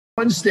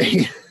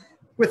Wednesday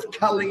with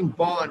Colleen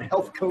Baugh,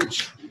 health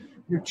coach,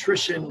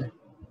 nutrition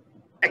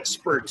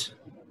expert.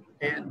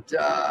 And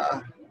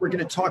we're going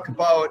to talk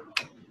about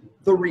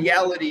the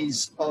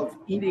realities of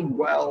eating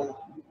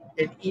well,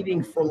 and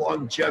eating for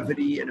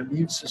longevity and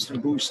immune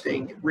system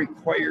boosting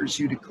requires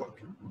you to cook.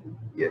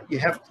 You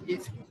have to,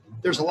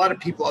 there's a lot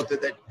of people out there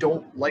that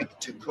don't like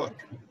to cook,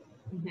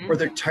 or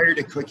they're tired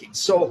of cooking.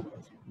 So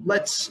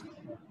let's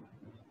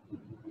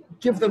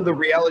give them the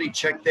reality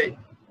check that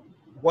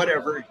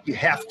whatever, you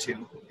have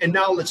to. And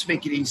now let's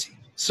make it easy.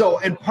 So,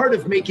 and part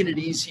of making it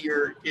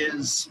easier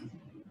is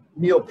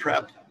meal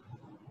prep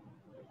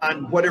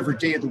on whatever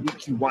day of the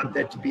week you want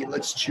that to be. And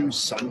let's choose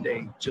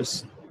Sunday,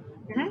 just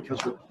because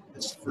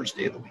it's the first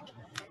day of the week.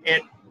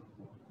 And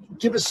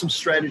give us some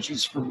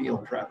strategies for meal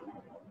prep.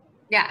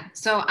 Yeah,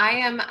 so I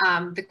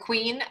am the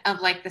queen of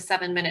like the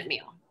 7-minute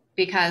meal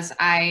because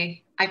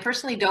I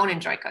personally don't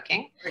enjoy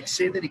cooking. Right,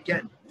 say that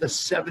again, the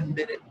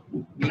 7-minute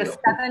meal. The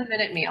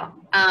 7-minute meal.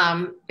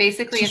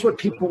 Basically, this is what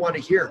people want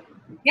to hear.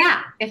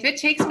 Yeah, if it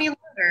takes me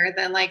longer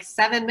than like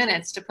 7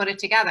 minutes to put it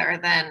together,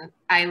 then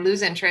I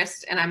lose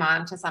interest and I'm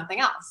on to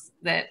something else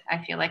that I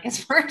feel like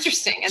is more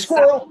interesting. And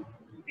Squirrel.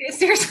 So,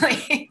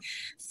 seriously.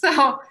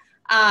 So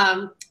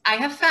I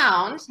have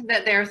found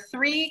that there are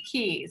 3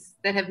 keys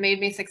that have made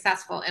me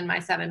successful in my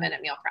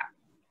 7-minute meal prep.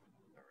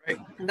 All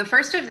right. And the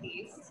first of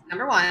these,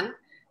 number 1,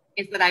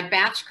 is that I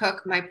batch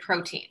cook my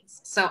proteins.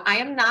 So I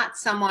am not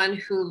someone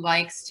who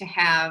likes to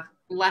have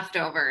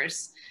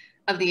leftovers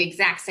of the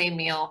exact same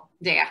meal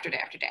day after day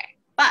after day.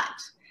 But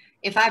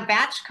if I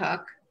batch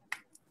cook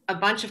a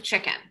bunch of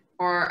chicken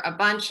or a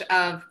bunch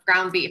of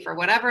ground beef or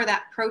whatever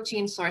that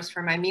protein source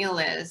for my meal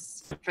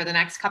is for the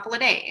next couple of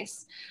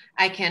days,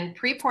 I can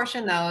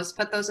pre-portion those,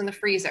 put those in the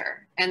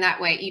freezer. And that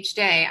way each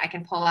day I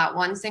can pull out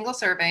 1 single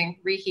serving,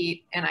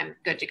 reheat, and I'm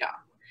good to go.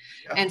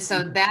 Yeah. And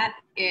so that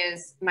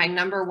is my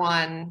number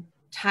 1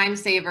 time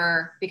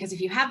saver, because if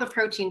you have the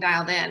protein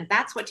dialed in,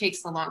 that's what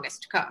takes the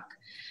longest to cook.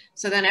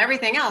 So then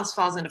everything else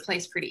falls into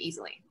place pretty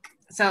easily.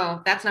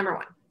 So that's number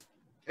 1.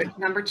 Okay.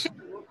 Number 2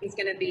 is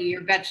going to be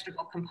your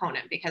vegetable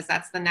component, because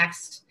that's the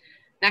next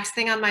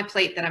thing on my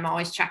plate that I'm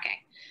always checking.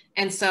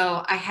 And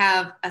so I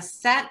have a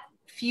set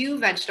few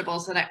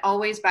vegetables that I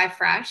always buy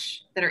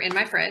fresh that are in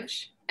my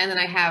fridge. And then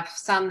I have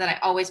some that I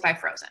always buy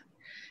frozen.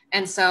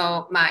 And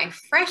so my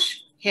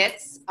fresh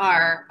hits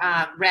are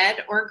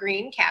red or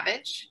green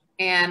cabbage.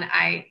 And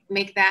I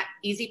make that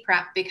easy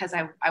prep because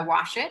I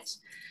wash it.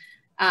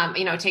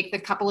 Take the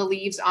couple of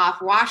leaves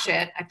off, wash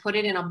it, I put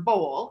it in a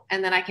bowl,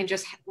 and then I can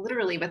just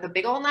literally with a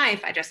big old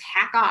knife, I just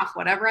hack off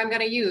whatever I'm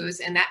going to use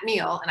in that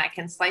meal, and I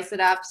can slice it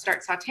up,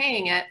 start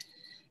sauteing it,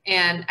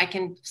 and I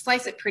can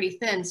slice it pretty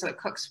thin so it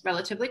cooks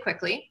relatively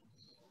quickly.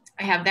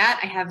 I have that.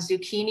 I have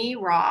zucchini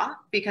raw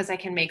because I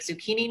can make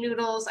zucchini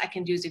noodles. I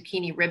can do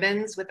zucchini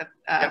ribbons with a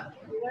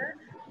cooler,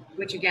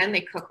 which again,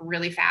 they cook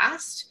really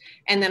fast.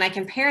 And then I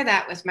can pair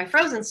that with my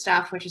frozen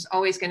stuff, which is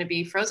always going to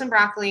be frozen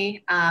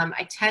broccoli.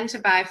 I tend to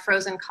buy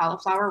frozen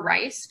cauliflower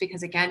rice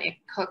because, again, it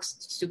cooks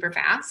super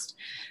fast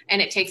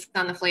and it takes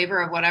on the flavor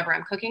of whatever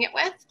I'm cooking it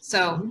with.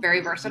 So very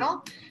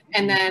versatile.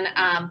 And then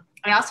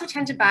I also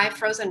tend to buy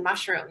frozen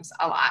mushrooms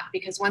a lot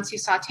because once you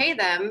saute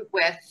them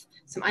with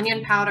some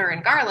onion powder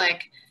and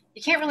garlic,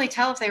 you can't really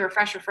tell if they were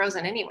fresh or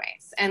frozen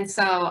anyways. And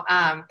so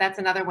that's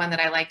another one that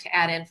I like to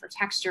add in for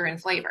texture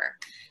and flavor.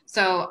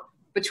 So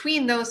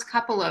between those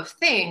couple of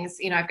things,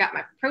 I've got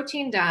my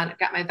protein done, I've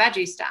got my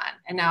veggies done.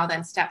 And now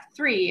then step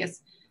 3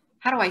 is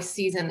how do I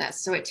season this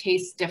so it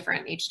tastes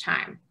different each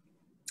time?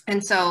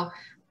 And so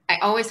I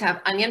always have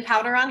onion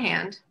powder on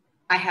hand.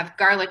 I have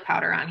garlic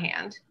powder on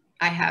hand.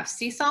 I have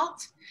sea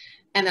salt,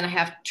 and then I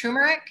have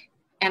turmeric,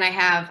 and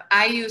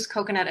I use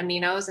coconut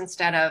aminos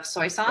instead of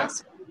soy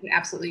sauce. You can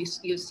absolutely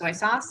use soy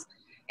sauce.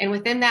 And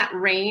within that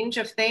range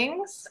of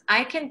things,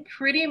 I can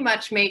pretty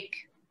much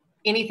make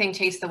anything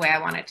taste the way I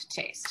want it to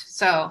taste.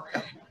 So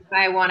if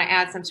I want to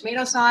add some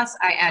tomato sauce,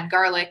 I add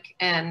garlic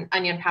and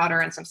onion powder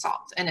and some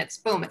salt, and it's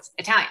boom, it's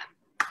Italian.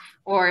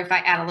 Or if I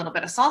add a little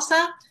bit of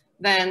salsa,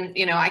 then,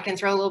 I can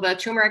throw a little bit of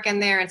turmeric in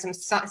there and some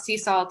sea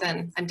salt,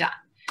 and I'm done.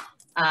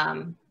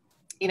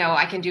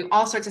 I can do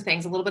all sorts of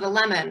things, a little bit of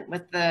lemon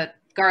with the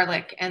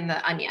garlic and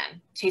the onion.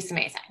 Tastes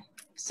amazing.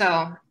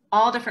 So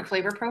all different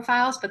flavor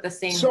profiles, but the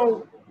same.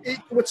 So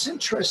what's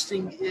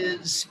interesting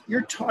is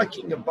you're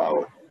talking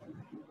about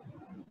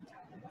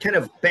kind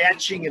of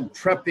batching and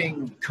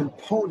prepping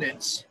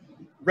components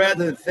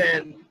rather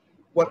than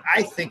what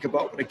I think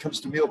about when it comes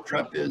to meal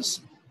prep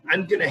is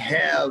I'm going to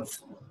have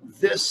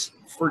this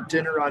for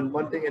dinner on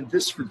Monday and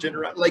this for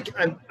dinner.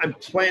 I'm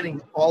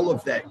planning all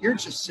of that. You're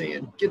just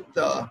saying, get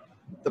the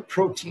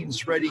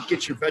proteins ready,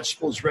 get your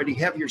vegetables ready,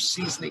 have your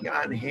seasoning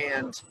on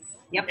hand,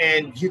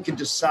 and you can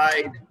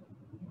decide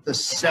the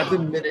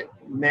 7-minute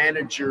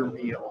manager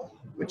meal,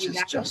 which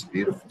is just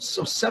beautiful.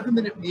 So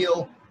 7-minute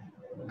meal,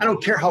 I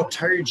don't care how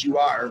tired you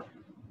are,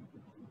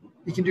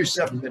 you can do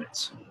 7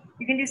 minutes.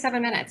 You can do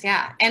 7 minutes,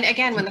 yeah. And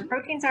again, when the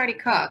protein's already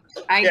cooked,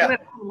 I do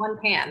it in one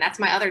pan. That's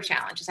my other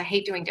challenge is I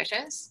hate doing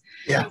dishes.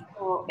 Yeah.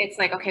 So it's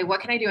like, okay,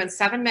 what can I do in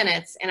 7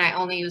 minutes? And I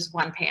only use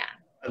one pan.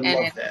 I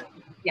love that.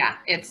 Yeah,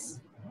 it's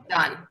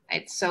done.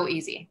 It's so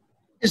easy.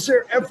 Is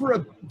there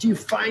ever do you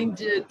find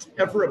it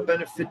ever a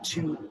benefit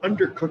to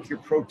undercook your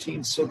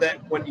proteins so that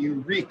when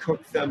you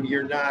recook them,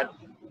 you're not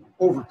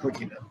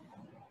overcooking them?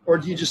 Or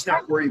do you just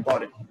not worry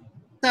about it?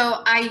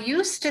 So I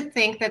used to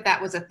think that that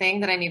was a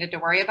thing that I needed to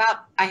worry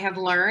about. I have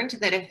learned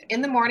that if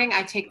in the morning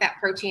I take that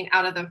protein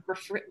out of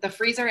the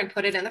freezer and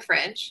put it in the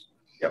fridge,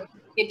 yep,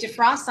 it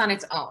defrosts on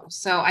its own.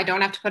 So I don't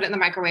have to put it in the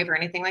microwave or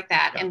anything like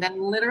that. Yep. And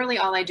then literally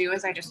all I do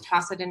is I just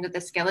toss it into the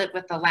skillet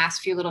with the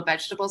last few little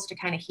vegetables to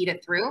kind of heat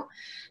it through.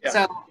 Yep.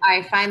 So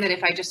I find that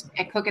if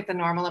I cook it the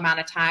normal amount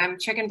of time,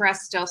 chicken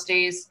breast still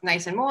stays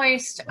nice and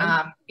moist.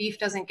 Beef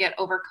doesn't get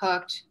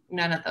overcooked.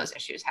 None of those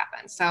issues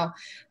happen. So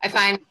I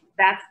find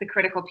that's the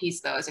critical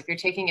piece, though, is if you're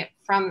taking it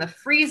from the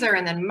freezer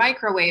and then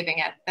microwaving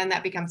it, then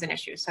that becomes an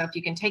issue. So if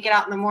you can take it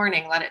out in the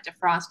morning, let it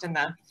defrost in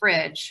the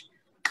fridge,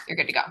 you're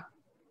good to go.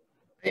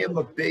 I am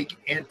a big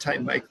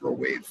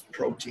anti-microwave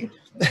protein.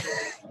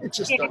 It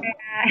just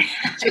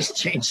just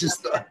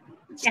changes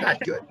it's not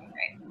good.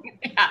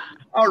 Yeah.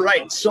 All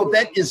right, so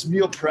that is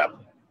meal prep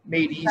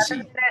made easy.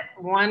 7-minute,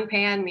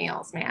 one-pan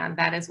meals, man.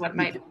 That is my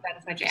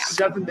jam.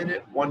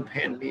 7-minute,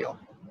 one-pan meal.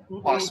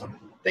 Awesome.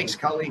 Thanks,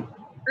 Colleen.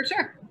 For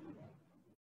sure.